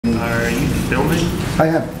filming? I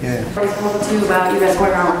am, yeah. I was told too about you guys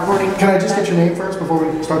going around recording. Can I just get your name first before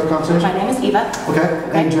we start the conversation? My name is Eva.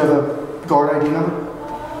 Okay. And do you have a guard ID number?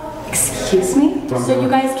 Excuse me? So you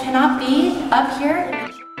guys cannot be up here?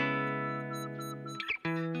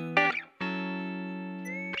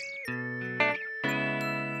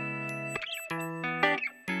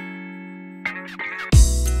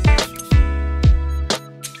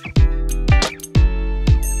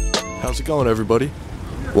 How's it going, everybody?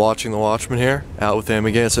 Watching the Watchman here, out with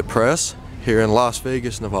Amagansett Press, here in Las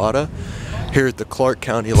Vegas, Nevada, here at the Clark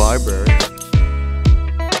County Library.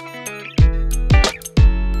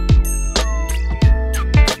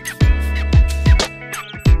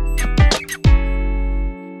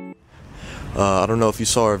 I don't know if you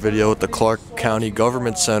saw our video at the Clark County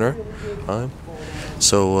Government Center.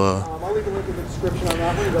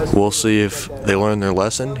 We'll see if they learn their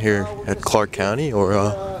lesson here at Clark County or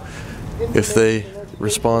if they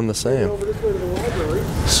respond the same.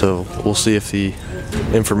 So we'll see if the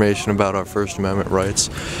information about our First Amendment rights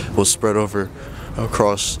will spread over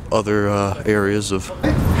across other areas of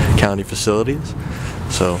county facilities.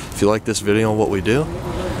 So if you like this video and what we do,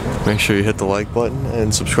 make sure you hit the like button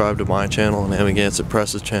and subscribe to my channel and Amagansett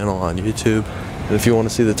Press's channel on YouTube. And if you want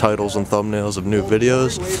to see the titles and thumbnails of new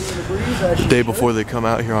videos the day before they come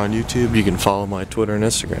out here on YouTube, you can follow my Twitter and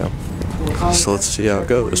Instagram. So let's see how it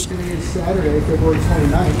goes. Today is Saturday, February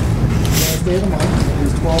 29th. Last day of the month. It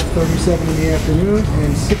is 12:37 in the afternoon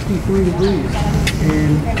and 63 degrees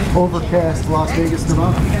in overcast Las Vegas,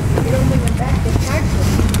 Nevada.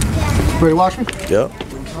 Ready to watch me? Yep.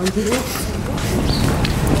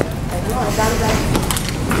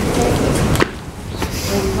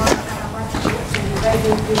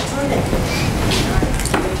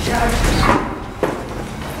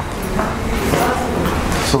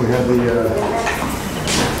 So we have the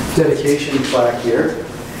dedication plaque here.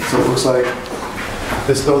 So it looks like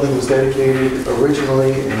this building was dedicated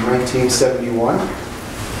originally in 1971,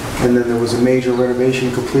 and then there was a major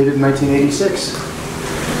renovation completed in 1986.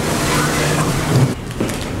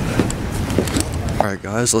 Alright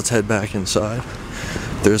guys, let's head back inside.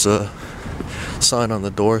 There's a sign on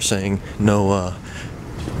the door saying no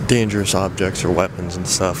dangerous objects or weapons and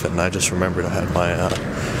stuff, and I just remembered I had my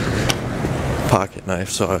pocket knife,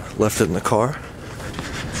 so I left it in the car.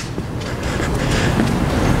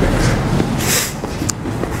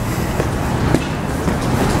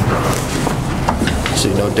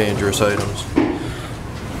 See, no dangerous items.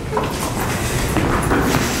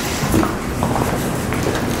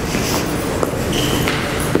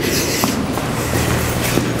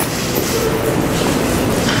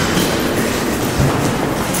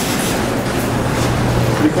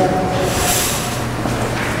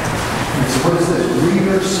 So what is this?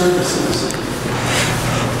 Reader services.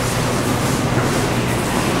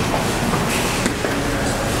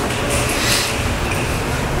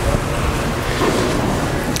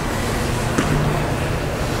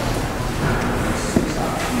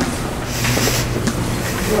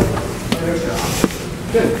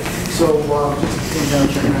 Good. So, just came down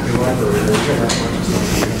checking out your library.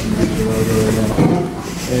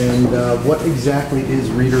 And what exactly is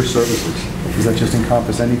reader services? Does that just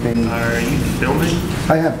encompass anything? Are you filming?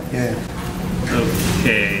 I am, yeah.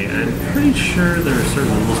 Okay, I'm pretty sure there are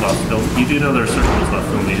certain rules about filming. You do know there are certain rules about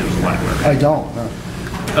filming in the library? I don't, no.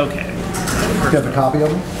 Okay. You have a copy of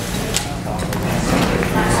them?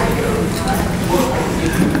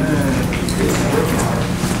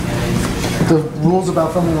 The rules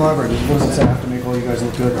about filming in the library, what does it say? I have to make all you guys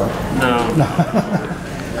look good, right? No.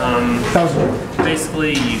 That was good.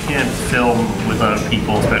 Basically, you can't film with other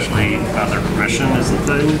people, especially without their permission, is the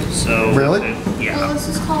thing. So really? Yeah. Well, this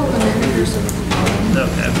is called an reader.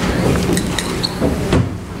 Okay.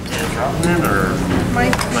 And dropping it, or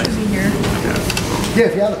Mike should be here. Yeah,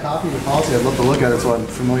 if you have a copy of the policy, I'd love to look at it so I'm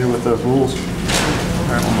familiar with the rules.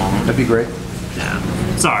 Alright, one moment. That'd be great. Yeah.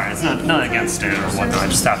 Sorry, it's not against it or whatnot. I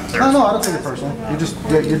just stopped there. No, I don't take it personally.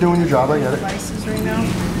 You're doing your job. I get it. Devices right now.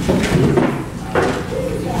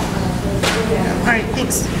 All right,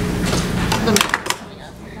 thanks.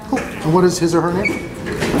 Cool. And what is his or her name?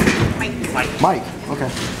 Mike. Mike. Okay.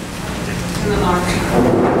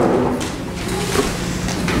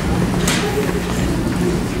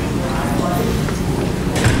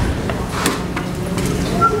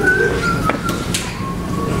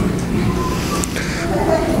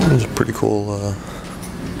 It's a pretty cool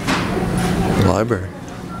library.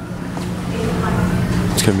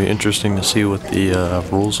 It's going to be interesting to see what the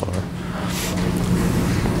rules are.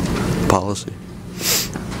 Policy.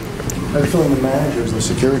 I feel like the manager is the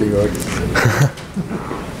security guard.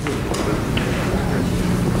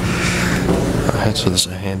 Alright, so there's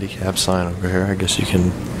a handicap sign over here. I guess you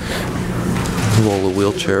can roll a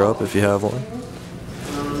wheelchair up if you have one.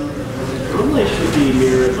 Normally it should be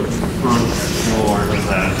near the front door. What's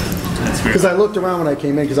that? That's weird. Because I looked around when I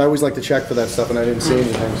came in, because I always like to check for that stuff, and I didn't see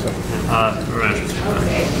anything, so.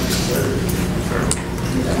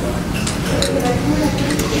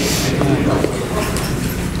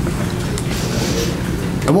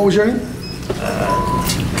 And what was your name?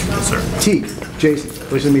 Sir. T. Jason.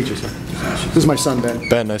 Pleasure to meet you, sir. This is my son, Ben.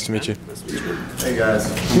 Ben, nice to meet you. Hey guys.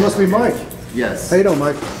 You must be Mike. Yes. How you doing,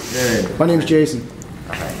 Mike? Good. My name's Jason.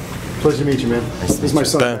 Pleasure to meet you, man. This is my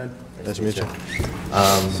son, Ben. Ben, nice to meet you.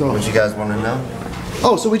 So, What you guys want to know?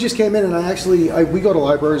 oh, so we just came in, and we go to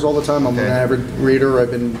libraries all the time. I'm an Okay. avid reader.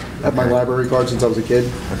 I've been at my library card since I was a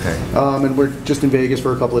kid. Okay. And we're just in Vegas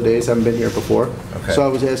for a couple of days. Haven't been here before. Okay. So I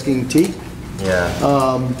was asking T, Yeah.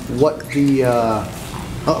 what the,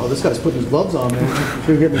 uh-oh, this guy's putting his gloves on, man. It's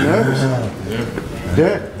gonna get me nervous.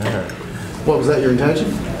 Yeah. What, was that your intention?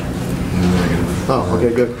 Oh,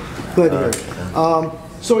 okay, good. Glad to hear it.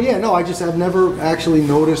 So yeah, no, I've never actually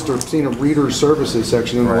noticed or seen a reader services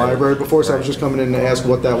section in the Right. library before, so I was just coming in to ask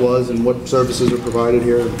what that was and what services are provided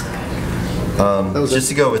here. That was Just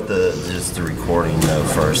to go with the recording though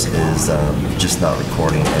first is just not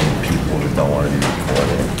recording any people that don't want to be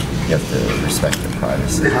recorded. You have to respect their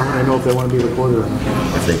privacy. How would I know if they want to be recorded or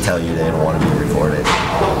not? If they tell you they don't want to be recorded,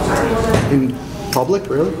 In public,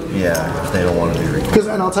 really? yeah, if they don't want to be recorded. Because,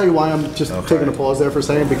 and I'll tell you why I'm just taking a pause there for a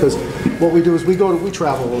second, because what we do is we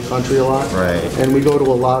travel the country a lot. Right. And we go to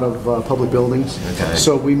a lot of public buildings. Okay.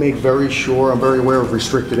 So we make very sure, I'm very aware of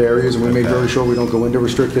restricted areas, and we make Okay. very sure we don't go into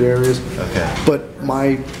restricted areas. Okay. But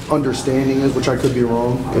my understanding is, which I could be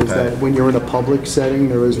wrong, is Okay. that when you're in a public setting,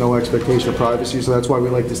 there is no expectation of privacy, so that's why we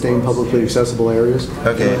like to stay in publicly accessible areas.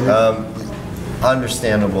 Okay.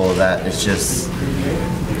 Understandable that it's just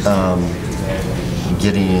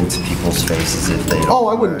getting into people's faces if they don't. Oh,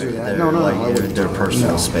 I wouldn't do that. No, no, like, I wouldn't. Their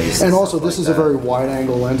personal space. And also, stuff this like is a that. very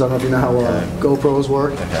wide-angle lens. I don't know if you know how GoPros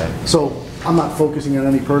work. Okay. So I'm not focusing on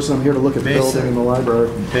any person. I'm here to look at the building and the library.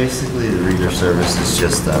 Basically, the reader service is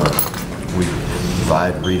just we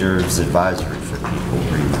provide readers advisory for people.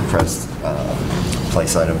 We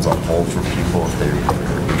place items on hold for people if they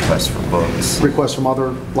request for books, Requests from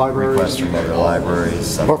other libraries. requests from other libraries.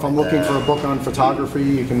 stuff Or if I'm like looking that. for a book on photography,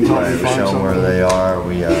 you can help me Right, find show them where something. they are.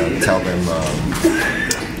 We tell them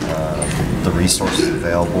the resources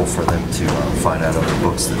available for them to find out other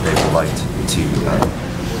books that they would like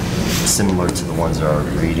to similar to the ones that are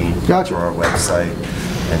reading Gotcha. through our website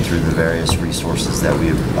and through the various resources that we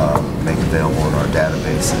make available in our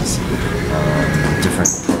databases, different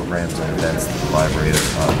programs and events that the library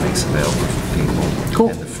makes available for people, Cool.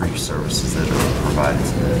 and the free services that are provided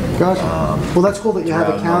to them. Gotcha. Well, that's cool that you have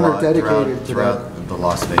a counter dedicated to that. throughout the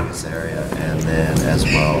Las Vegas area, and then as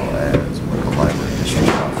well as what the library district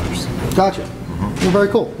offers. Gotcha. Well, very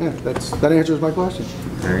cool. Yeah, that answers my question.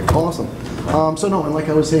 Very cool. Awesome. So no, and like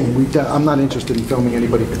I was saying, I'm not interested in filming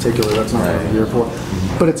anybody particular. That's not what I'm here for.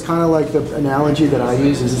 But it's kind of like the analogy that I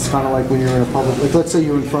use is it's kind of like when you're in a public, like let's say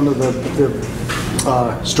you're in front of the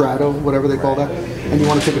Strato, whatever they call that, and you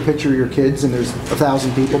want to take a picture of your kids, and there's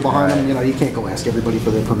 1,000 people behind them. You know, you can't go ask everybody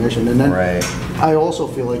for their permission. And then Right. I also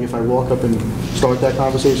feel like if I walk up and start that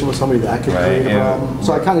conversation with somebody, that could create a yeah. problem.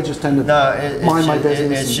 So I kind of just tend to No, mind my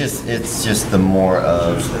business. It's just the more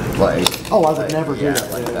of like. Oh, I would never do yeah,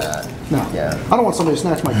 that. like that. No. Yeah. I don't want somebody to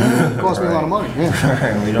snatch my camera. It costs me a lot of money. Yeah.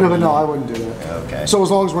 Right, we don't No, but no, need- I wouldn't do that. Okay. So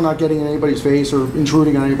as long as we're not getting in anybody's face or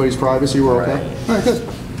intruding on anybody's privacy, we're okay? Right. All right, good.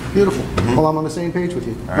 Beautiful. Well, I'm on the same page with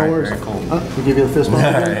you. All No right, worries. very cool. We'll give you a fist bump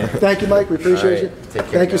again. right. Thank you, Mike. We appreciate All right. you. Take care,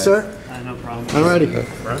 Thank you, guys. sir. No problem. All righty.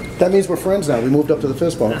 That means we're friends now. We moved up to the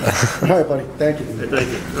fist bump. All right, buddy. Thank you. Thank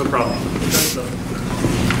you. No problem.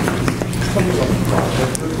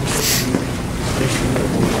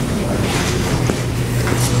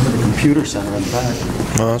 Computer center in the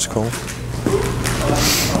back. Oh, that's cool.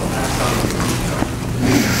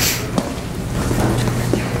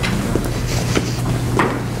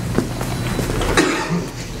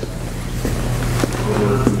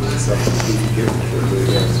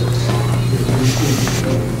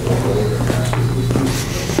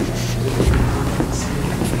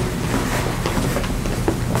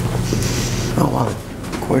 Oh,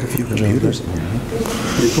 wow. Quite a few computers in here.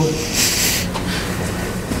 Pretty cool.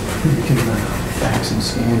 You can fax and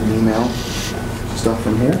scan and email stuff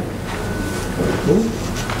from here. Cool.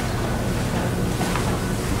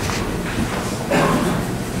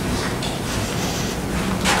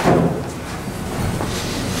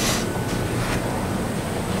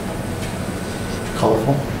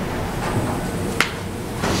 Colorful.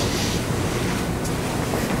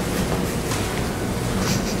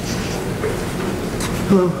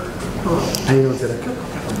 Hello. How you doing today?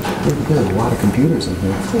 Pretty good. A lot of computers in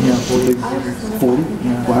here. Yeah, 40. 40?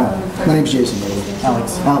 Yeah. Wow. My name's Jason, by the way.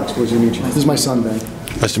 Alex. Alex, pleasure to meet you. This is my son, Ben.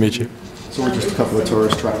 Nice to meet you. So we're just a couple of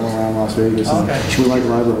tourists traveling around Las Vegas. And we like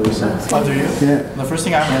libraries. So. Oh, do you? Yeah. The first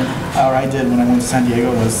thing I did when I went to San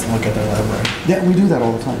Diego was look at their library. Yeah, we do that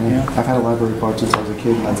all the time. Yeah. I've had a library card since I was a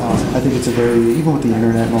kid. That's awesome. I think it's a very, even with the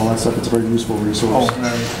internet and all that stuff, it's a very useful resource. Oh,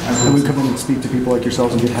 very. And we come in and speak to people like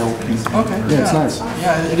yourselves and get help. Okay. Yeah, it's nice.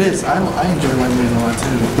 Yeah, it is. I enjoy libraries a lot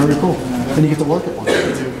too. Very cool. And you get to work at one. I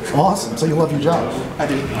do. Awesome. So you love your job. I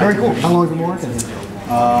do. Very cool. How long have you been working here?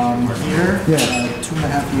 Here, Yeah.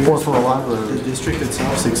 2.5 years. Or for a library? The district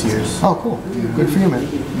itself, 6 years. Oh, cool. Good for you, man.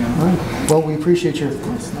 All right. Well, we appreciate your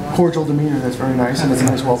cordial demeanor. That's very nice, and it's a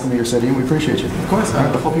nice welcome to your city, and we appreciate you. Of course. I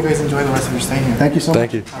hope you guys enjoy the rest of your stay here. Thank you so much.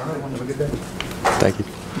 Thank you. All right. Have a good day. Thank you.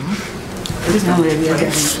 There's no idea.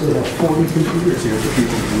 40 computers here for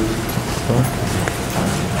people to use.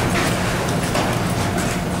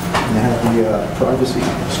 And they have the privacy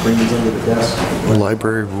screens under the desk.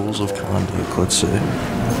 Library rules of conduct, let's see.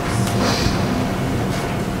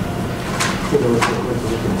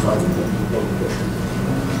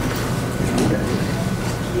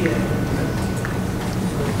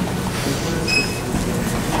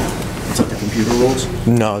 It's like the computer rules?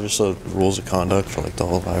 No, just the rules of conduct for like the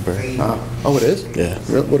whole library. Oh, it is? Yeah.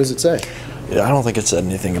 What does it say? Yeah, I don't think it said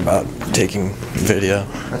anything about taking video.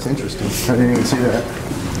 That's interesting. I didn't even see that.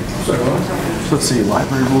 Let's see,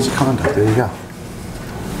 library rules of conduct. There you go.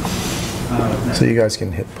 So you guys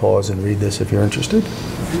can hit pause and read this if you're interested.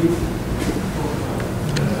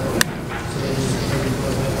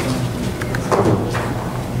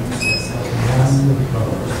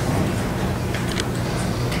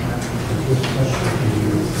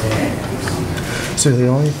 So the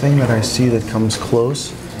only thing that I see that comes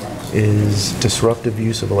close is disruptive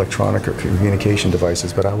use of electronic or communication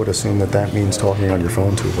devices, but I would assume that that means talking on your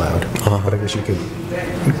phone too loud. But I guess you could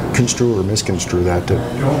construe or misconstrue that to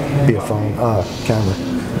be a phone, camera.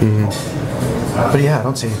 But yeah, I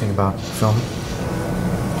don't see anything about film.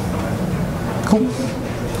 Cool.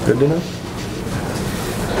 Good to know.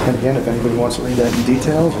 And again, if anybody wants to read that in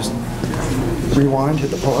detail, just rewind, hit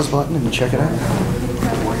the pause button, and check it out.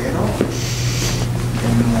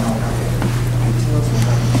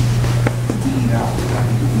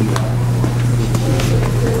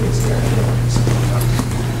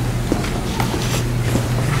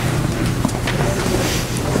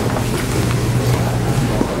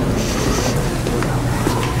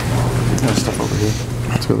 There's stuff over here.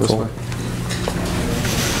 Let's go this way.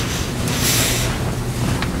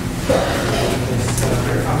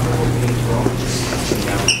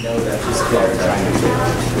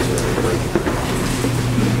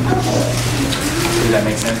 Does that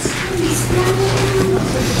make sense?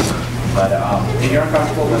 But if you're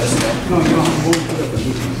uncomfortable, let us know.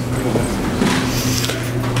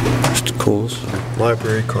 Just cool. So,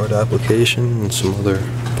 library card application and some other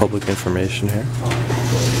public information here.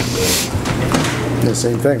 The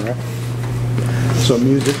same thing, right? So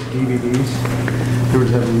music, DVDs. There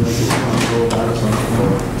was having like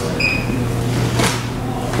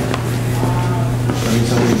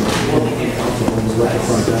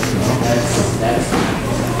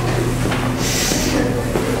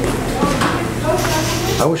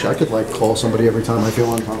I wish I could like call somebody every time I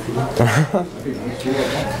feel uncomfortable.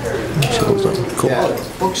 Cool. Yeah.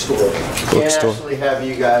 Bookstore. Can't actually have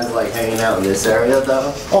you guys like hanging out in this area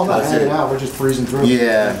though. Oh, not hanging out. We're just breezing through.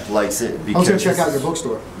 Yeah, like I was gonna check out your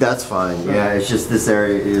bookstore. That's fine. Yeah, it's just this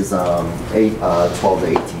area is 12 to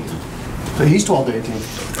 18. So he's 12 to 18.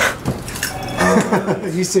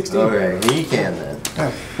 He's 16. Okay, he can then.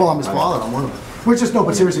 Yeah. Well, I'm his father. I'm one of them. We're just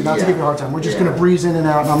but seriously, not to give you a hard time. We're just gonna breeze in and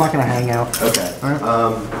out, and I'm not gonna hang out. Okay. All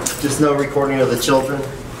right. Just no recording of the children,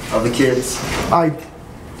 of the kids. I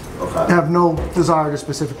Okay. have no desire to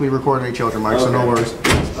specifically record any children, Mike. So no worries.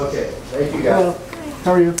 Okay. Thank you guys.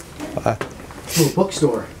 How are you? Bye. Ooh,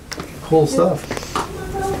 bookstore. Cool stuff.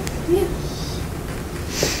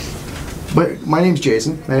 But my name's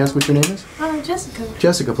Jason. May I ask what your name is? Jessica.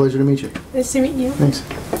 Jessica. Pleasure to meet you. Nice to meet you. Thanks.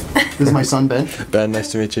 This is my son Ben. Ben,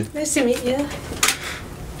 nice to meet you. Nice to meet you.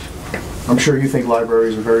 I'm sure you think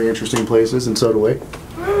libraries are very interesting places, and so do we.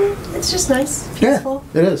 It's just nice, peaceful.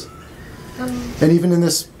 Yeah, it is. And even in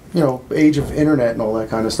this, age of internet and all that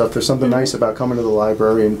kind of stuff, there's something nice about coming to the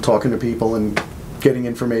library and talking to people and getting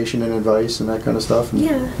information and advice and that kind of stuff. And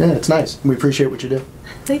Yeah. Yeah, it's nice. We appreciate what you do.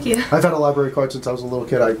 Thank you. I've had a library card since I was a little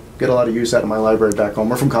kid. I get a lot of use out of my library back home.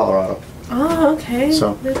 We're from Colorado. Oh, okay.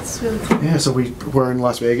 So- That's really cool. Yeah, so we're in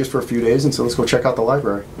Las Vegas for a few days, and so let's go check out the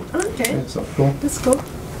library. Okay. Yeah, so cool. That's cool.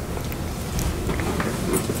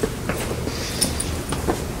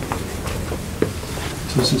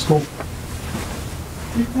 So this is cool.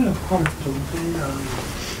 They've got a park, don't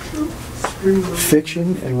they?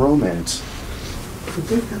 Fiction and romance. But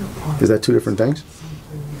they've got a park. Is that two different things?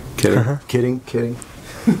 Kidding. Kidding.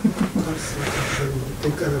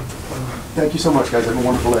 They've got a Thank you so much, guys. Have a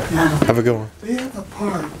wonderful day. Have a good one. They have a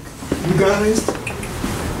park. You guys,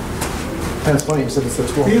 That's funny. You said it's so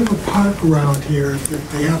cool. they have a park around here.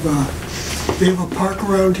 They have a park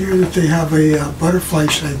around here that they have a butterfly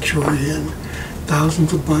sanctuary in.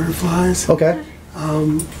 Thousands of butterflies. Okay.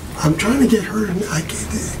 I'm trying to get her.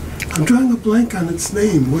 I'm drawing a blank on its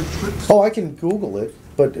name. What? Oh, I can Google it.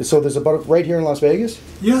 But so there's a right here in Las Vegas,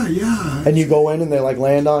 Yeah, yeah. and you go in and they like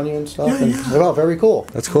land on you and stuff. Yeah, and, yeah. Oh, very cool.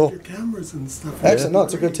 That's cool. Your cameras and stuff. Excellent. No,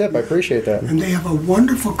 it's a good tip. I appreciate that. And they have a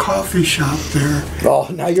wonderful coffee shop there. Oh,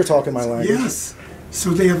 now you're talking my language. Yes. So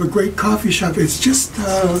they have a great coffee shop. It's just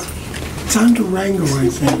it's on Durango, I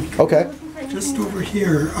think. Okay. Just over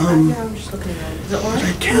here. I'm just looking at it. Is it orange?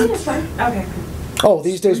 I can't. It's fine. Okay. Oh,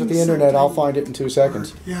 these days with the internet, I'll find it in 2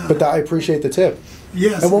 seconds. Yeah. But I appreciate the tip.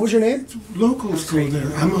 Yes. And what was your name? Locals go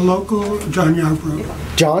there. I'm a local, John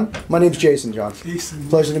Yarbrough. John? My name's Jason, John. Jason.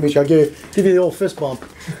 Pleasure to meet you. I'll give you the old fist bump.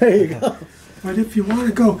 There you go. But if you want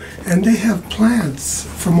to go, and they have plants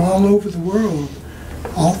from all over the world,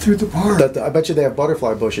 all through the park. I bet you they have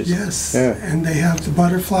butterfly bushes. Yes. Yeah. And they have the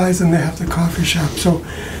butterflies and they have the coffee shop. So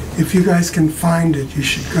if you guys can find it, you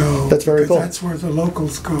should go. That's very because cool. That's where the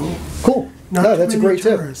locals go. Cool. Not No, too that's a many great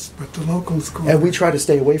tip. tourists, but the locals go. And we try to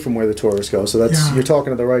stay away from where the tourists go, so that's Yeah. you're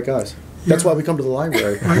talking to the right guys. That's Yeah. why we come to the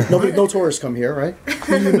library. No tourists come here, right?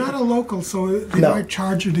 Well, you're not a local, so they No. might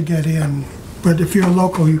charge you to get in. But if you're a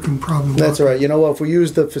local, you can probably walk. That's all right. You know what? If we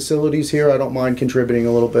use the facilities here, I don't mind contributing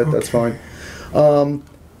a little bit. That's fine. You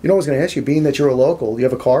know, I was going to ask you, being that you're a local, do you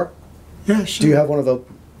have a car? Yeah, sure. Do you have one of the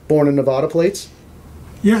Born in Nevada plates?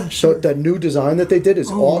 Yeah, So sure. that new design that they did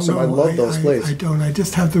is Oh, awesome. I no, love those plates. I don't. I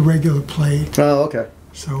just have the regular plate. Oh, okay.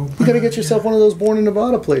 So You got to get yourself one of those Born in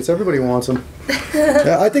Nevada plates. Everybody wants them.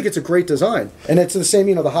 Yeah, I think it's a great design, and it's the same.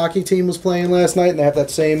 You know, the hockey team was playing last night, and they have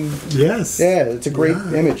that same. Yes. Yeah, it's a great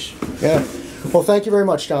Yeah. image. Yeah. Well, thank you very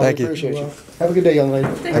much, John. Thank We you. appreciate you. Have a good day, young lady.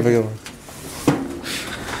 Have a good one.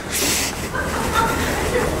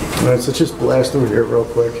 All right, so let's just blast through here real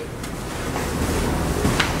quick.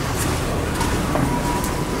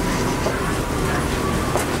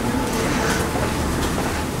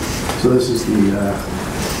 So this is the,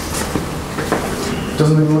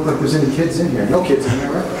 doesn't even look like there's any kids in here. No kids in here,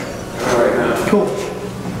 right? All right. Cool.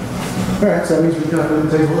 All right, so that means we can come and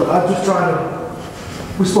take a look. I'm just trying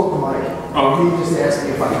to, we spoke to Mike. He just asked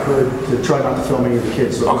me if I could to try not to film any of the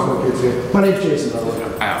kids, so there's no kids here. My name's Jason, by the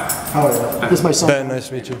way. How are you? This is my son. Ben, nice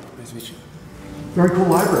to meet you. Very cool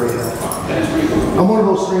library here. I'm one of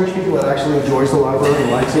those strange people that actually enjoys the library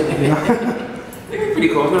and likes it. You know? Pretty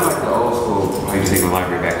cool. It's not like the old school how you take the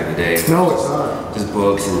library back in the day. No, it's not. Just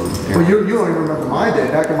books and. Well, you don't even remember my day.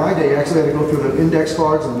 Back in my day, you actually had to go through the index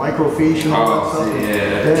cards and microfiche and all that stuff.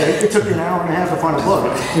 Yeah. It took you an hour and a half to find a book.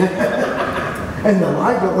 And the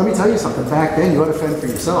library, let me tell you something. Back then, you had to fend for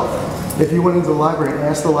yourself. If you went into the library and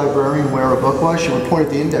asked the librarian where a book was, she would point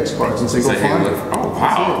at the index cards and say, go find it. Oh,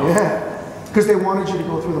 wow. Yeah. Because they wanted you to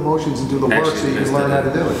go through the motions and do the work so you could learn how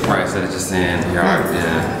to do it. Right, instead of just saying,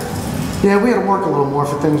 yeah. Yeah, we had to work a little more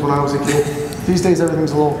for things when I was a kid. These days,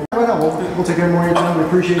 everything's a little... Right now, we'll take any more of your time. We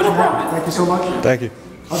appreciate you now. Thank you so much. Thank you.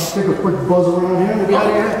 I'll just take a quick buzz around here and we'll be out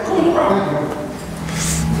of here. Thank you.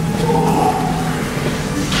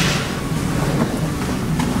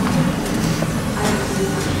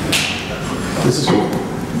 This is cool.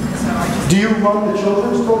 Do you run the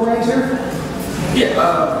children's programs here?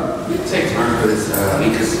 Yeah, we take turns, but it's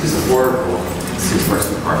affordable. It's his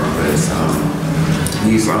first department, but it's,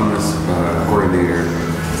 he's on this coordinator,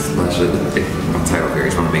 my title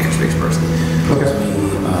varies from a makerspace person. Okay.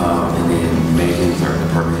 Me, and then Megan's our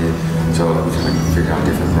department head, so we try to figure out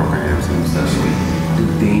different programs and stuff. So we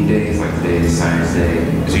do theme days, like today is Science Day.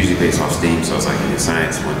 It's usually based off STEAM, so it's like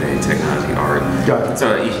science one day, technology, art. Gotcha.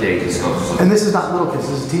 So each day just goes. And this is not little kids,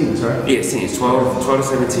 this is teens, right? Yeah, teens, 12 to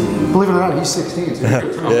 17. Believe it or not, he's 16. So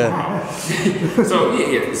Yeah. So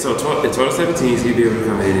yeah. So 12 to 17s, you'd be able to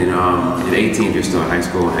come in, and 18 you're still in high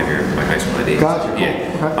school and have your like high school ideas. Gotcha.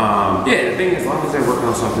 Yeah. Okay. Yeah. The thing is, as long as they're working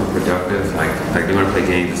on something productive, like they want to play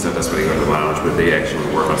games and stuff, that's why they go to the lounge. But they actually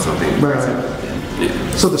work on something. Right.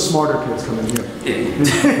 Yeah. So the smarter kids come in here.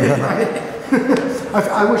 Yeah. Right?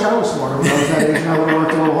 I wish I was smarter when I was that age and I would have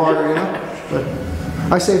worked a little harder, you know? But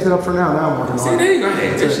I saved it up for now. Now I'm working See, hard. there you go. Hey,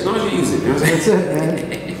 as long as you use it, you know what I'm That's saying? it,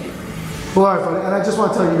 man. Well, all right, buddy. And I just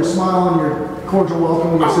want to tell you, your smile and your cordial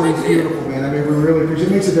welcome to your city is beautiful, man. I mean, we really appreciate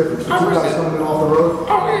it. It makes a difference. The two guys coming in off the road.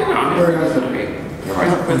 Oh, yeah, no. Very nice. Okay. All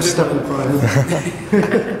right. I'm stepping in front of him.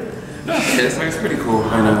 It's pretty cool.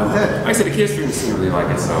 And like I said, the kids seem to really like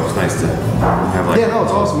it, so it's nice to have like. Yeah, no,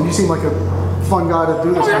 it's awesome. You seem like a fun guy to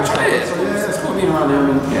do this. Oh, yeah, I'm trying it. It's cool being around them.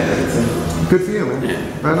 And, yeah, it's good for you, man.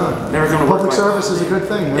 Yeah. Right on. Never gonna Public work service is a good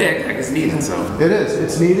thing, man. Yeah, it's needed, so. It is.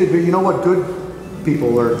 It's needed, but you know what? Good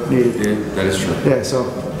people are needed. Yeah, that is true. Yeah, so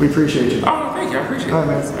we appreciate you. Oh, thank you. I appreciate it. All right,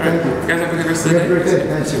 man. Thank you. You guys have a good rest of You the have a day. great day.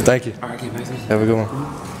 Thanks. Thank you. All right, okay, nice. Have a good one.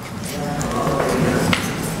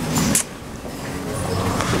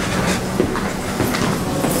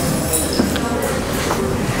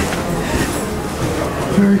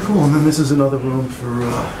 Very cool. And then this is another room for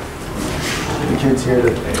the kids here to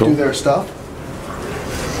do their stuff.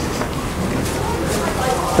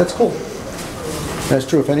 That's cool. That's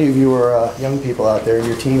true. If any of you are young people out there in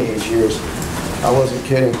your teenage years, I wasn't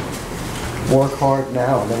kidding. Work hard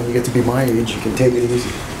now, and then when you get to be my age, you can take it easy.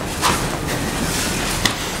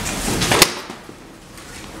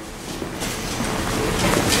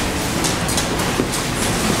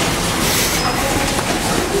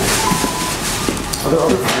 Are there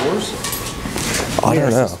other floors? I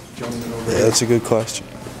don't know. Yeah, that's a good question.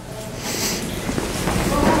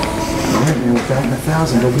 Alright, man, we're back in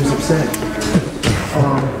 1,000. Nobody's upset.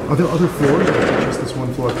 Are there other floors, or is it just this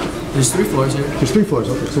one floor? There's 3 floors here. There's 3 floors,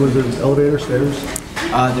 okay. So is there an elevator, stairs?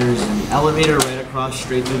 There's an elevator right across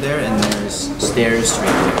straight through there, and there's stairs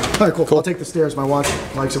straight there. Alright, cool. I'll take the stairs. My watch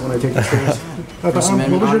likes it when I take the stairs. What was your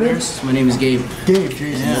name? My name is Gabe. Gabe,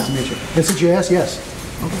 Jason, nice to meet you. And since you asked, yes.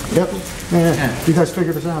 Okay. Yep. Yeah. You guys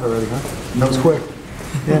figured this out already, huh? That was quick.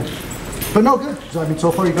 Yeah. But no, good. So, I mean,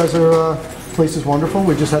 so far you guys are, place is wonderful.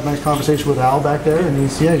 We just had a nice conversation with Al back there, and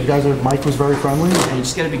he's, yeah, you guys are, Mike was very friendly. Yeah, you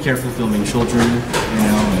just gotta be careful filming children, you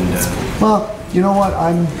know, and... Well, you know what?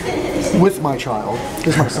 I'm with my child.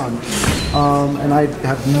 This is my son. And I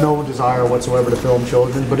have no desire whatsoever to film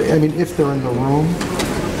children, but I mean, if they're in the room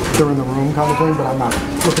kind of thing, but I'm not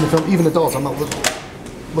looking to film, even adults, I'm not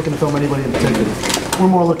looking to film anybody in particular. We're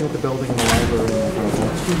more looking at the building and the library and that kind of thing.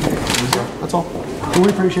 So, that's all. Well, we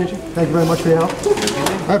appreciate you. Thank you very much for your help.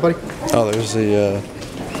 All right, buddy. Oh, there's the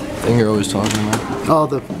thing you're always talking about. Oh,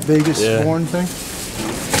 the Vegas born thing?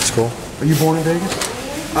 That's cool. Are you born in Vegas?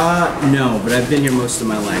 No, but I've been here most of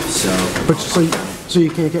my life, so... But so you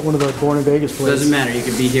can't get one of the born in Vegas plates? Doesn't matter. You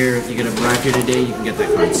could be here, you could have arrived here today, you can get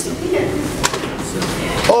that card still. So.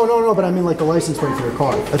 Oh, no, but I mean like the license plate for your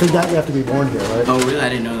car. I think that you have to be born here, right? Oh, really? I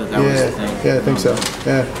didn't know that was the thing. Yeah, I think so.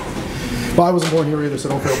 Yeah. Well, I wasn't born here either, so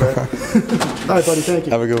don't feel bad. All right, buddy, thank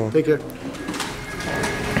you. Have a good one. Take care.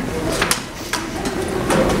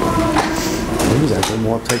 He was actually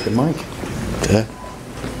more uptight than Mike. Yeah.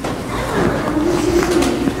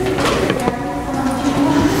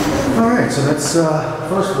 All right, so that's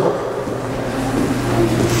first floor.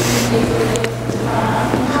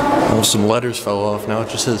 Oh, some letters fell off. Now it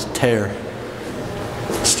just says tear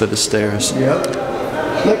instead of stairs. Yep.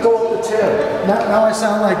 Let go of the tear. Now I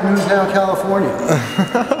sound like News Now, California.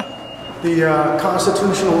 The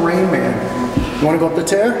constitutional Rain Man. You want to go up the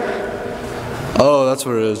tear? Oh, that's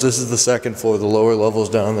what it is. This is the second floor. The lower level's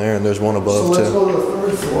down there, and there's one above so let's too. go to the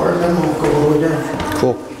 3rd floor, and then we'll go all the way down.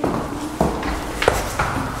 Cool.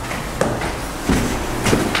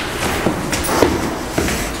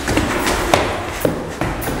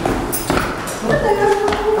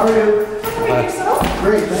 How are you?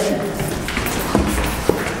 Great, thank you.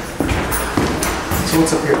 So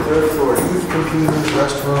what's up here? 3rd floor. Youth computers,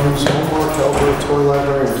 restrooms, homework, helper, toy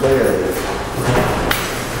library, and play area.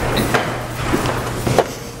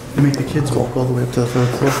 You make the kids walk all the way up to the 3rd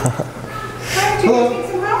floor. Hello.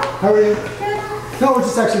 How are you? No, we're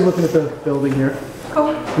just actually looking at the building here. Cool.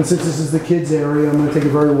 And since this is the kids' area, I'm going to take a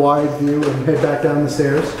very wide view and head back down the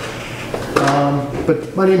stairs.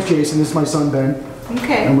 But my name's Jason. This is my son Ben.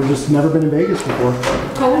 Okay. And we've just never been in Vegas before.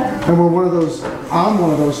 Cool. And I'm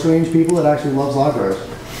one of those strange people that actually loves libraries.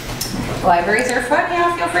 Libraries are fun,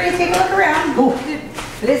 yeah, feel free to take a look around. Cool.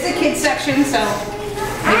 It is a kids section, so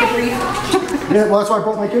make it brief. Yeah, well, that's why I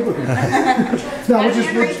brought my kid with me. No,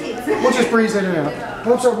 we'll just breeze in and out.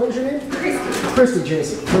 Oh, I'm sorry, what was your name? Christy. Christy,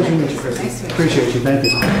 Jason. Pleasure to meet you, Christy. Nice to meet you. Appreciate you, thank you.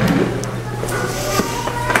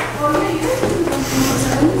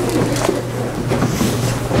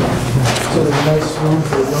 So there's a nice room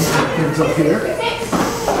for the young kids up here.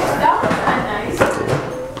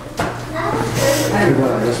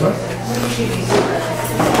 This one.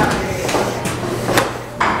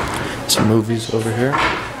 Some movies over here.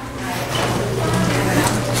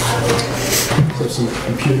 So some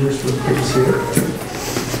computers for the kids here.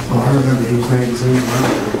 Oh, I remember these magazines.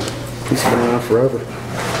 Wow. These have been around forever.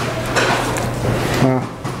 Wow.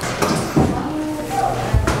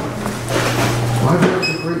 Libraries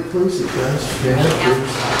are great great places, guys.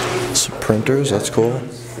 Yeah. Some printers, that's cool.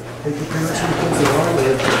 Take your parents and the kids they are. They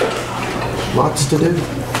have lots to do.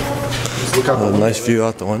 Just look out the Nice view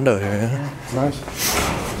out the window here, yeah. It's nice.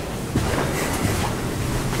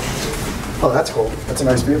 Oh, that's cool. That's a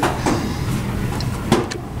nice view.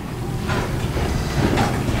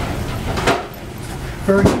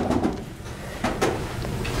 Very good.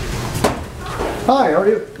 Hi, how are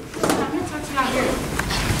you? I'm gonna talk to you out here.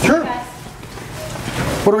 Sure. Guys.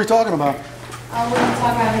 What are we talking about? We're gonna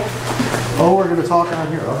talk out here. Oh, we're going to talk out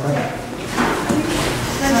here. Okay.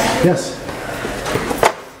 Yes.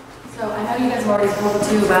 So I know you guys have already spoken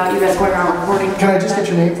to about you guys going around reporting. Can I just get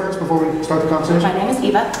your name first before we start the My conversation? name is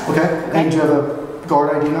Eva. Okay. And do you have a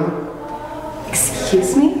guard ID number?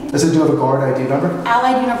 Excuse me? I said, do you have a guard ID number?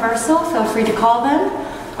 Allied Universal, feel free to call them.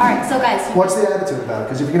 All right, so guys. What's the attitude about it?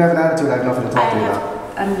 Because if you can have an attitude, I have nothing to talk to you about.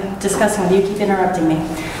 I'm discussing with you, keep interrupting me.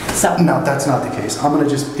 So. No, that's not the case. I'm going to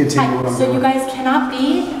just continue what I'm So doing. you guys cannot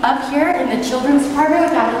be up here in the children's department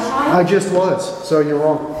without a child? I just was, so you're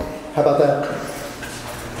wrong. How about that?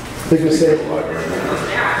 Big mistake.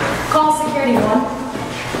 Call security one.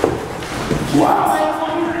 Wow.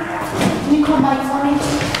 Can you call Mike for me?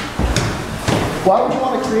 Why would you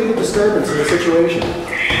want to create a disturbance in the situation?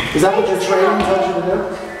 Is that what your training tells you to do?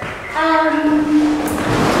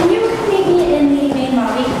 Can you meet me in the main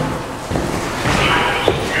lobby?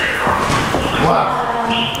 Wow.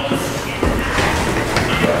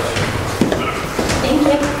 Thank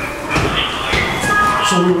you.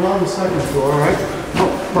 So we were on the second floor, right?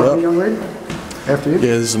 Oh, pardon me, young lady? After you? Yeah,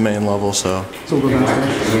 this is the main level, so So we'll go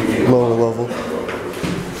downstairs. lower level.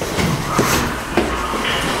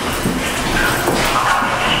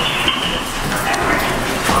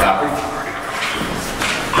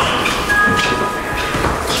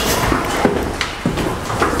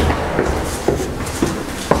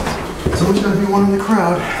 Someone's gonna be one in the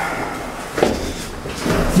crowd.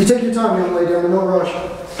 You take your time, young lady, I'm in no rush.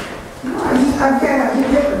 I'm getting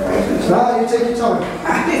different places. No, you take your time.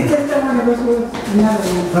 I just don't want to go through another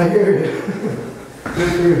one. I hear you. Good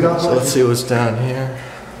for you. God So bless let's see what's down here.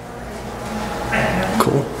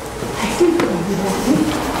 Cool.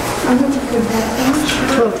 I'm going to go back.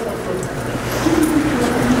 you.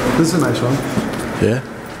 This is a nice one. Yeah,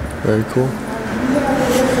 very cool.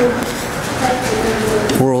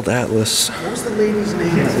 World Atlas. What was the lady's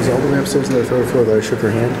name? It was all the way upstairs on the third floor that I shook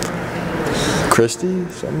her hand. Christy?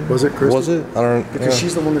 Something? Was it Christy? Was it? I don't know. Because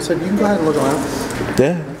she's the one that said, you can go ahead and look around.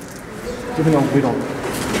 Yeah. Even though we don't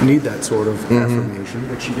need that sort of affirmation,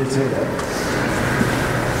 but she did say that.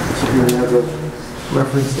 So here we have the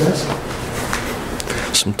reference desk.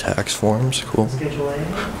 Some tax forms. Cool.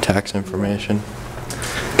 Tax information.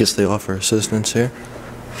 Guess they offer assistance here.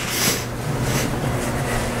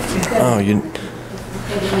 Oh,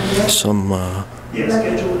 some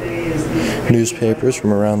newspapers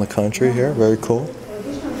from around the country here. Very cool.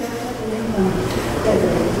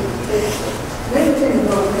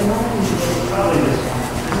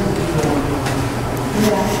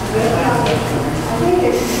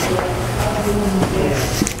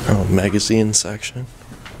 Oh, magazine section.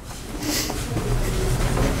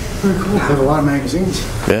 Very cool. They have a lot of magazines.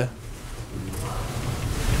 Yeah.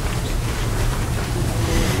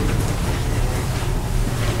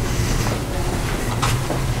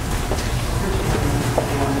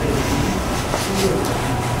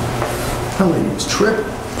 How many names? Trip?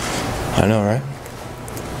 I know, right?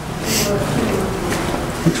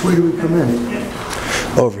 Which way do we come in?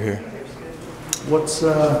 Over here. What's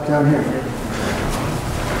down here?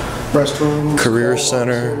 Restrooms? Career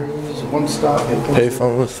center. One stop.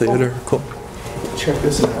 Payphone theater. Cool. Check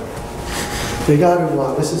this out. They got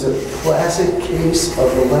to, this is a classic case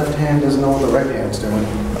of the left hand doesn't know what the right hand's doing.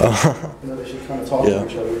 You know, they should kind of talk to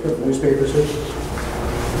each other. Put newspapers here.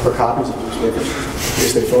 Or copies of newspapers. In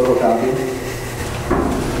case they photocopy.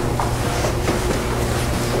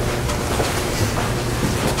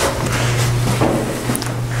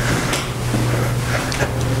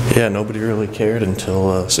 Yeah, nobody really cared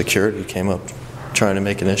until security came up trying to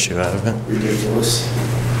make an issue out of it. Ridiculous.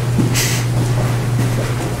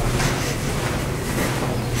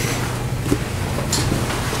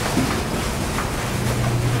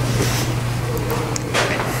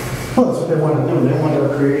 Well, that's what they want to do. They want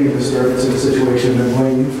to create a disturbance in a situation and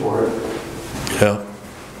blame you for it. Yeah.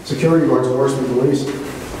 Security guards are worse than police.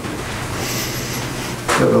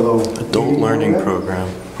 Adult learning program.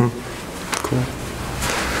 Cool.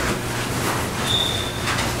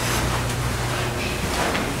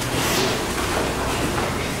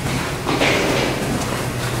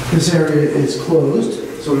 This area is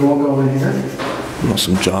closed, so we won't go in here.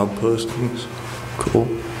 Some job postings. Cool.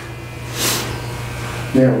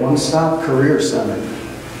 Yeah, one-stop career center.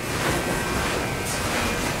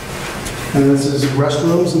 And this is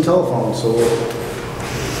restrooms and telephones, so we'll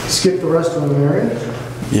skip the restroom area.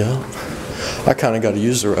 Yeah. I kind of got to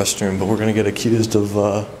use the restroom, but we're going to get accused of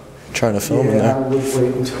trying to film in there. I would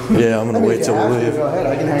wait until... Yeah, I'm going to wait till we leave. Go ahead,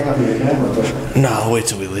 I can hang on to your camera, but... No, I'll wait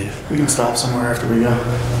till we leave. We can stop somewhere after we go.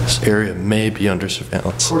 This area may be under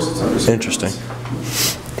surveillance. Of course it's under surveillance. Interesting.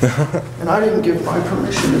 And I didn't give my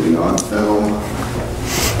permission to be on film.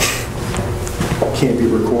 Can't be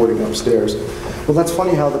recording upstairs. Well, that's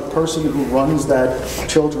funny how the person who runs that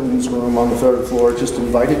children's room on the 3rd floor just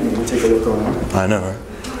invited me to take a look around. I know, right?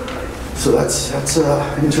 So that's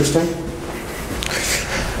interesting.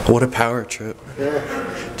 What a power trip. Yeah.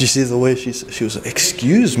 Did you see the way she was,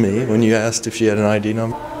 excuse me, when you asked if she had an ID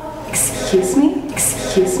number? Excuse me?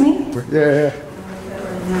 Excuse me? Yeah.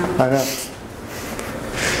 I know.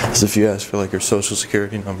 As if you asked for like her social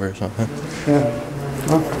security number or something. Yeah.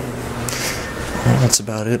 Well, that's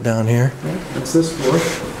about it down here. Yeah, that's this floor.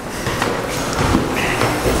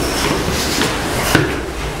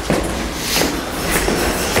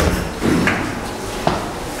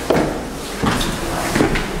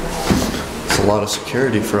 It's a lot of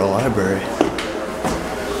security for a library.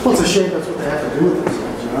 Well, it's a shame that's what they have to do with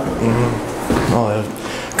themselves, you know? Mm-hmm. Oh, they have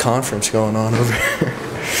a conference going on over here.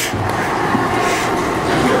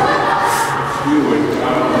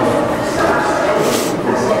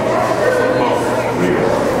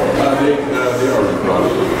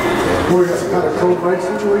 We got some kind of code red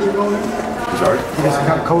situation going on? Sorry? You got some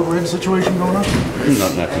kind of code red situation going on?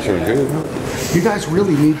 Not too sure good. You guys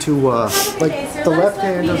really need to, like, the left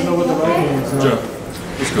hand doesn't know what the right hand's doing. Joe,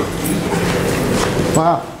 let's go.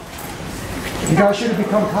 Wow. You guys should have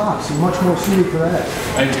become cops. You're much more suited for that.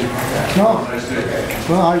 Thank you. No. Nice day.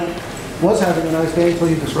 Well, I was having a nice day until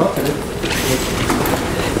you disrupted it.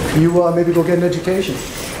 You maybe go get an education.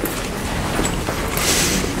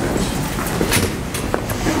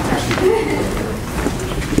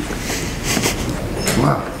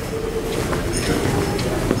 Wow.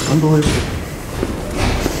 Unbelievable.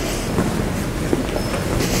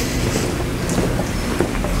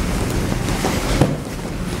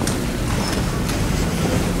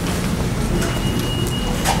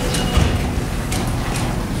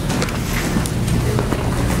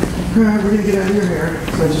 All right, we're gonna get out of your hair.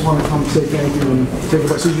 So I just want to come say thank you and take a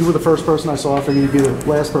break. So you were the first person I saw. I figured you'd be the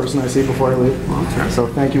last person I see before I leave. Okay. So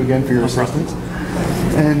thank you again for your assistance.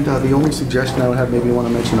 And the only suggestion I would have, maybe you want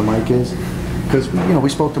to mention to Mike, is because we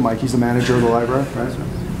spoke to Mike. He's the manager of the library, right?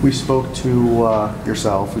 We spoke to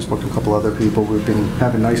yourself. We spoke to a couple other people. We've been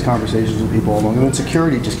having nice conversations with people all along. And then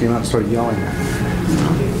security just came out and started yelling at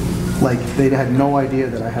me. Like they'd had no idea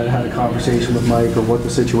that I had had a conversation with Mike or what the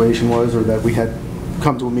situation was, or that we had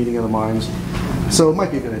come to a meeting of the minds. So it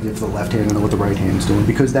might be a good idea for the left hand to know what the right hand's doing,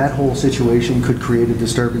 because that whole situation could create a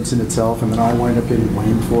disturbance in itself, and then I wind up getting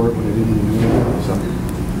blamed for it when I didn't even know it. So,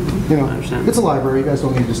 it's a library. You guys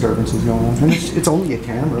don't need disturbances going on. And it's only a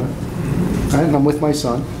camera, right? And I'm with my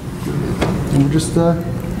son. And we're just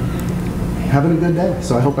having a good day.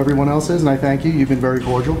 So I hope everyone else is, and I thank you. You've been very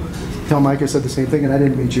cordial. Tell Mike I said the same thing, and I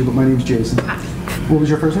didn't meet you, but my name's Jason. Hi. What was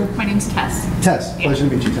your first name? My name's Tess. Tess. Yeah. Pleasure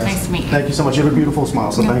to meet you, Tess. Nice to meet you. Thank you so much. You have a beautiful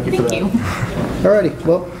smile, so thank you for that. Thank you. Alrighty.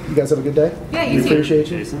 Well, you guys have a good day. Yeah, you We too. appreciate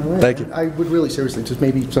you. All right. Thank you. I would really seriously, just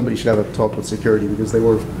maybe somebody should have a talk with security, because they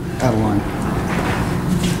were out of line.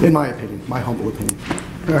 In my opinion, my humble opinion.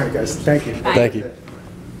 All right, guys. Thank you. Bye. Thank you.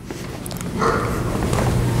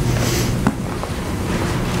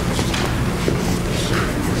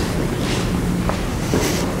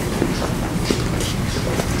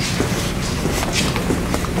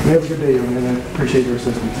 Have a good day, young man. I appreciate your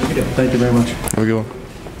assistance. Thank you very much. Have a good one.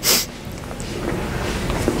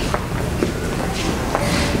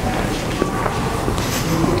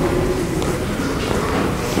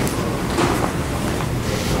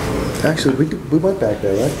 Actually, we went back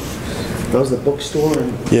there, right? That was the bookstore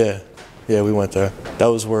and... Yeah, we went there. That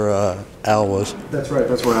was where Al was. That's right,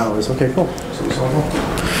 that's where Al is. Okay, cool. So we saw him.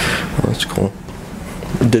 Oh, that's cool.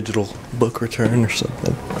 Digital book return or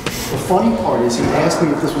something. The funny part is he asked me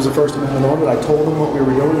if this was a First Amendment audit. I told him what we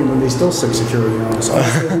were doing, and then they still sent security on us.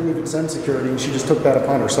 Honestly, they didn't even send security, and she just took that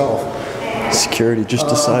upon herself. Security just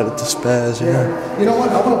decided to spaz, Yeah. You know what?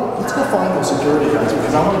 Let's go find those security guys,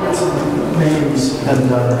 because I want to get some names, and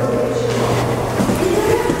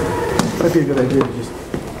might be a good idea to just,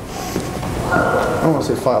 I don't want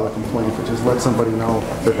to say file a complaint, but just let somebody know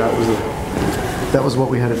that that was what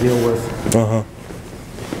we had to deal with. Uh-huh.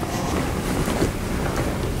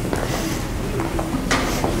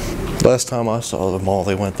 Last time I saw them all,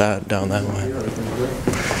 they went down that way.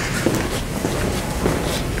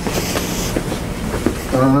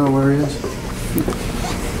 don't know where he is.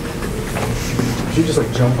 Did you just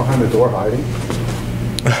like jump behind the door hiding?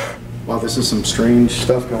 Wow, this is some strange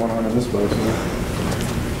stuff going on in this place, man.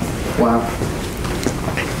 Wow.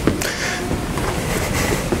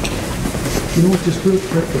 You know what, just real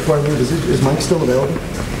quick before I leave, is Mike still available?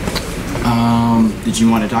 Did you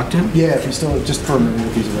want to talk to him? Yeah, if he's still, just for a minute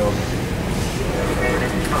if he's available.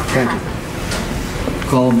 Thank you.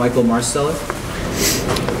 Call Michael Marsteller.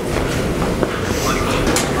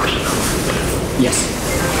 Yes.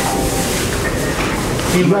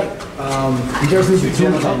 Hey, Mike. You guys need to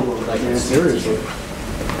tune up a little bit, man, seriously.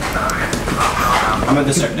 I'm at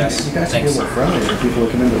the cert desk. You guys should Thanks. get more friendly when people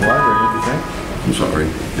come into the library, don't you think? I'm sorry.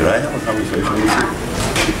 Did I have a conversation with you?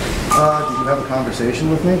 Did you have a conversation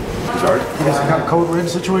with me? Sorry? You guys got a code red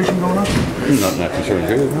situation going on? Not necessarily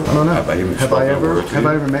good. I don't know. Have I even Have spoken I a word to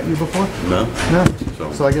ever you? met you before? No. No.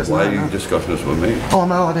 So I guess why not, are you no. discussing this with me? Oh, I'm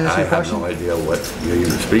not allowed to ask I you a have question? no idea what you're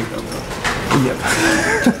even speaking of. Yep.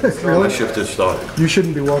 My shift has started. You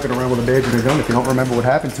shouldn't be walking around with a badge and a gun if you don't remember what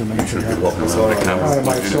happened to me. You should be walking around with a camera. All right,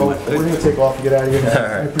 Mike, so we're going to take off and get out of here.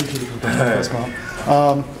 I appreciate it.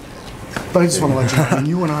 But I just want to let you know, when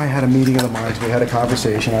you and I had a meeting of the minds, we had a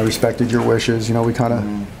conversation, I respected your wishes, you know, we kind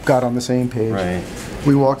of got on the same page. Right.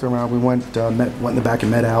 We walked around, we went in the back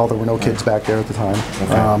and met Al, there were no kids back there at the time.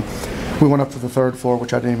 Okay. We went up to the third floor,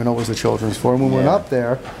 which I didn't even know was the children's floor. And when we went up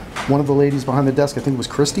there, one of the ladies behind the desk, I think it was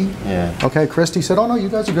Christy. Yeah. Okay, Christy said, oh no, you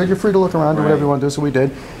guys are good, you're free to look around, do whatever you want to do, so we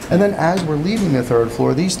did. And then as we're leaving the third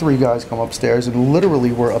floor, these three guys come upstairs and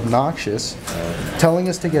literally were obnoxious, telling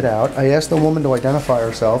us to get out. I asked the woman to identify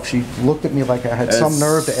herself. She looked at me like I had some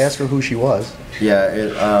nerve to ask her who she was.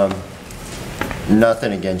 Yeah,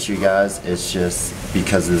 nothing against you guys, it's just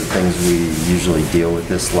because of the things we usually deal with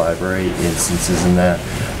this library, instances in that.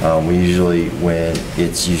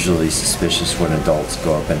 It's usually suspicious when adults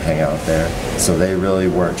go up and hang out there. So they really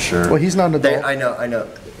weren't sure. Well, he's not an adult. I know.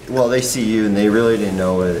 Well, they see you and they really didn't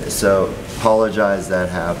know it, so apologize that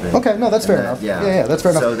happened. Okay, no, that's fair enough. Yeah, that's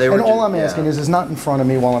fair enough. So they were and all I'm asking is not in front of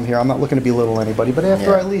me while I'm here. I'm not looking to belittle anybody, but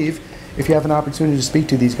after I leave, if you have an opportunity to speak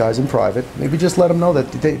to these guys in private, maybe just let them know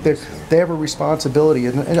that they have a responsibility.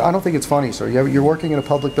 And I don't think it's funny, sir. You're working in a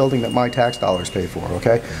public building that my tax dollars pay for,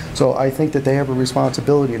 okay? So I think that they have a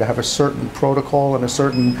responsibility to have a certain protocol and a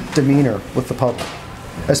certain demeanor with the public,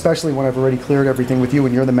 especially when I've already cleared everything with you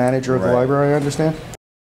and you're the manager of the library, I understand?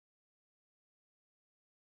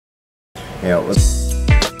 Yeah, let's...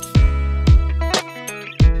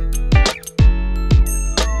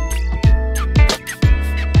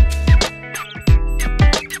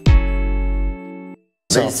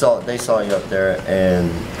 They saw you up there, and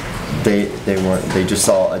they just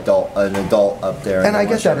saw an adult up there. And I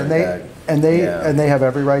get that, and they have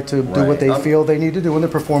every right to do what they feel they need to do in the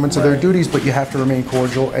performance of their duties, but you have to remain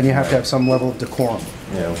cordial and you have to have some level of decorum.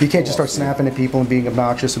 You can't just start snapping at people and being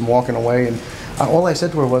obnoxious and walking away. And all I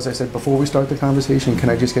said to her was, I said, before we start the conversation, can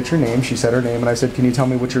I just get your name? She said her name, and I said, can you tell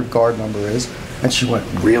me what your guard number is? And she went,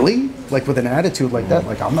 really? Like with an attitude like that,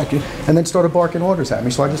 like I'm not good. And then started barking orders at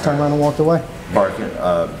me, so I just turned around and walked away.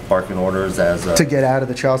 Barking orders as to get out of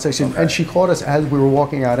the child section, and she caught us as we were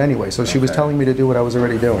walking out anyway. So she was telling me to do what I was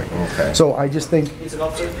already doing. So I just think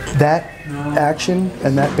that action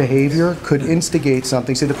and that behavior could instigate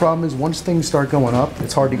something. See, the problem is once things start going up,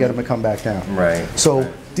 it's hard to get them to come back down.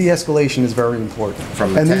 So de-escalation is very important.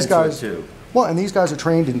 From the 10 to 2. Well, and these guys are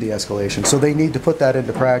trained in de-escalation, so they need to put that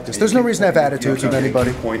into practice. There's no reason to have attitudes with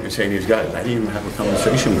anybody. Point in saying these guys, I didn't even have a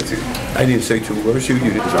conversation with you. I didn't say 2 words to you.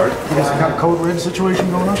 You didn't start. You guys got a code red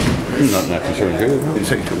situation going on? Not necessarily good. You didn't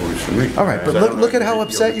say 2 words to me. All right, but look at how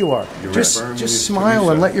upset you are. Just smile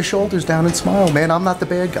and let your shoulders down and smile, man. I'm not the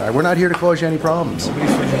bad guy. We're not here to cause you any problems.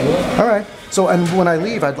 All right. So, and when I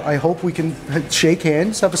leave, I hope we can shake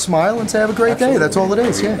hands, have a smile, and say have a great day. That's all it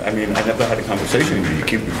is, yeah. I mean, I never had a conversation with you. You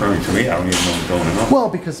keep referring to me. I don't even know what's going on. Well,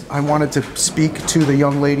 because I wanted to speak to the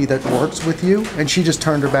young lady that works with you, and she just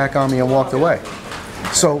turned her back on me and walked away.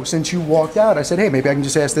 So since you walked out, I said, hey, maybe I can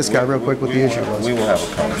just ask this guy real quick what the issue was. We will have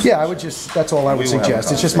a conversation. Yeah, that's all I would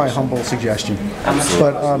suggest. It's just my humble suggestion.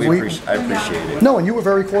 But I appreciate it. No, and you were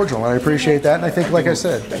very cordial, and I appreciate that, and I think, like I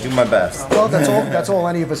said, I do my best. Well, that's all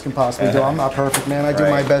any of us can possibly do. I'm not perfect, man. I do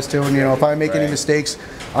my best too, and if I make any mistakes,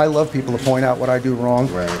 I love people to point out what I do wrong,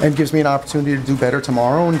 and gives me an opportunity to do better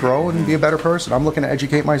tomorrow and grow and be a better person. I'm looking to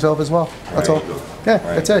educate myself as well. That's all. Yeah,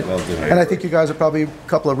 that's it. And I think you guys are probably a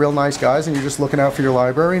couple of real nice guys, and you're just looking out for your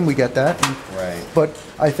library, and we get that. But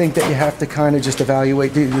I think that you have to kind of just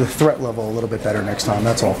evaluate the threat level a little bit better next time.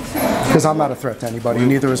 That's all. Because I'm not a threat to anybody,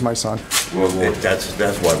 neither is my son. Well, that's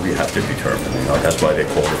why we have to determine. That's why they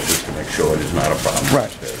call us, just to make sure there's not a problem.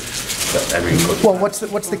 Right. Well, what's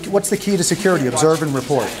the key to security? Observe and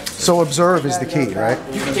report. So observe is the key, right?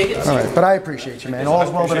 You can take it. All right, but I appreciate you, man. All's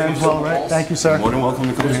well that ends well, right? Thank you, sir. More than welcome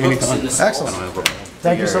to come here anytime. Excellent.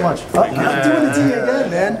 Thank you so much. Oh, I'm doing the tea again,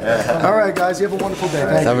 man. All right, guys, you have a wonderful day.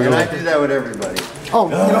 Thank you. I do that with everybody. Oh,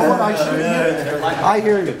 you know what? I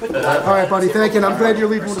hear you. All right, buddy. Thank you. And I'm glad you're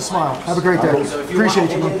leaving with a smile. Have a great day.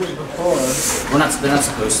 Appreciate you, man. They're not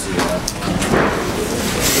supposed to.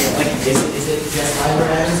 Like, is it just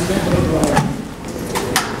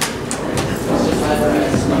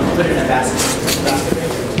put it in a basket.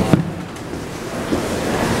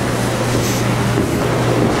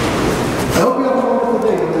 I hope you have a wonderful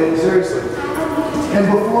day, man. Seriously. And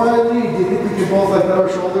before I leave, do you think we could both like let our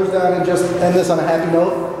shoulders down and just end this on a happy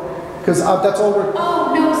note? Because that's all we're...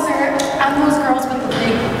 Oh, no, sir. I'm those girls with the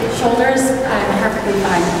big shoulders. I'm perfectly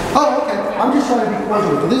fine. Oh, okay. I'm just trying to be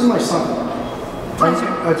cordial. This is my son.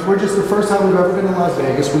 We're just the first time we've ever been in Las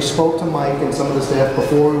Vegas. We spoke to Mike and some of the staff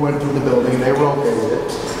before we went through the building. They were okay with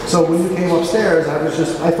it. So when you came upstairs,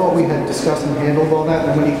 I thought we had discussed and handled all that.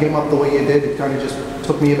 And when you came up the way you did, it kind of just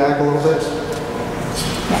took me aback a little bit.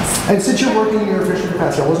 Yes. And since you're working in your official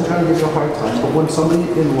capacity, I wasn't trying to give you a hard time, but when somebody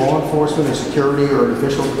in law enforcement or security or an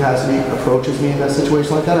official capacity approaches me in that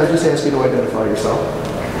situation like that, I just ask you to identify yourself.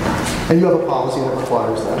 And you have a policy that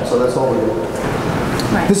requires that, so that's all we do.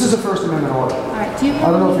 Right. This is a First Amendment order. All right. Do you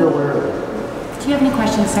I don't know if you're aware of it. Do you have any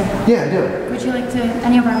questions, sir? Yeah, I do. Would you like to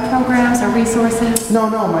any of our programs or resources? No,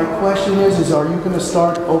 my question is are you going to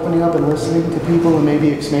start opening up and listening to people and maybe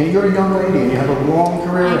expanding? You're a young lady and you have a long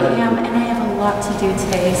career I ahead of you. am, and I have a lot to do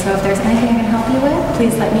today, so if there's anything I can help you with,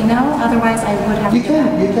 please let me know. Otherwise, I would have to You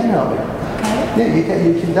can help me. Okay? Yeah,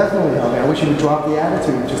 you can definitely help me. I wish you would drop the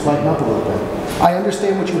attitude, just lighten up a little bit. I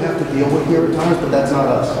understand what you have to deal with here at times, but that's not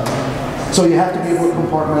us. So you have to be able to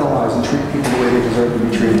compartmentalize and treat people the way they deserve to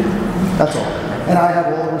be treated. That's all. And I have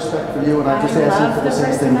all the respect for you, and I just ask you for the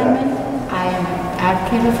same thing back. I am an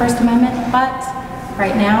advocate of the First Amendment, but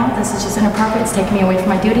right now, this is just inappropriate. It's taking me away from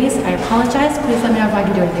my duties. I apologize. Please let me know if I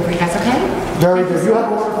can do anything for you guys, okay? Very good. You have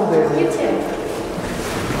a wonderful day. You too.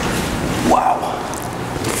 Wow.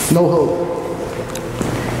 No hope.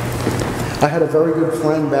 I had a very good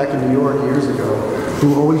friend back in New York years ago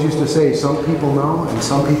who always used to say, some people know and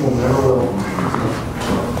some people never will.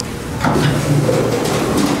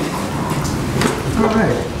 All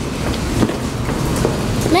right.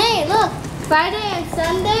 May, look, Friday and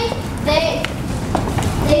Sunday, they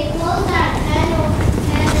close at 10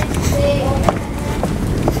 and they open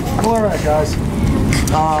at 10. All right, guys.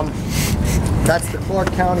 That's the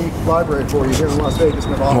Clark County Library for you here in Las Vegas,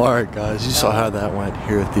 Nevada. All right, guys, you saw how that went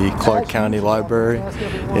here at the Clark County Library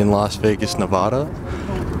in Las Vegas, Nevada.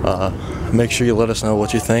 Make sure you let us know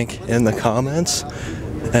what you think in the comments.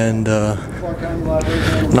 And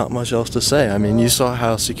not much else to say. I mean, you saw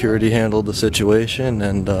how security handled the situation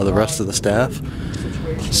and the rest of the staff.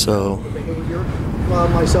 So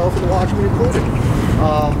myself and the watchman included.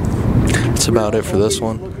 That's about it for this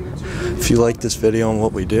one. If you like this video and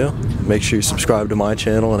what we do, make sure you subscribe to my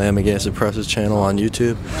channel and Amagansett Press's channel on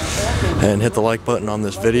YouTube, and hit the like button on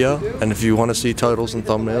this video. And if you want to see titles and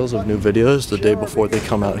thumbnails of new videos the day before they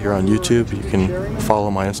come out here on YouTube, you can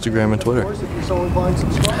follow my Instagram and Twitter.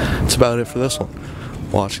 That's about it for this one.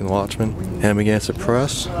 Watching the Watchman, Amagansett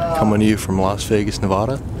Press, coming to you from Las Vegas,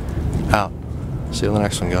 Nevada. Out. See you on the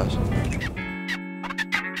next one, guys.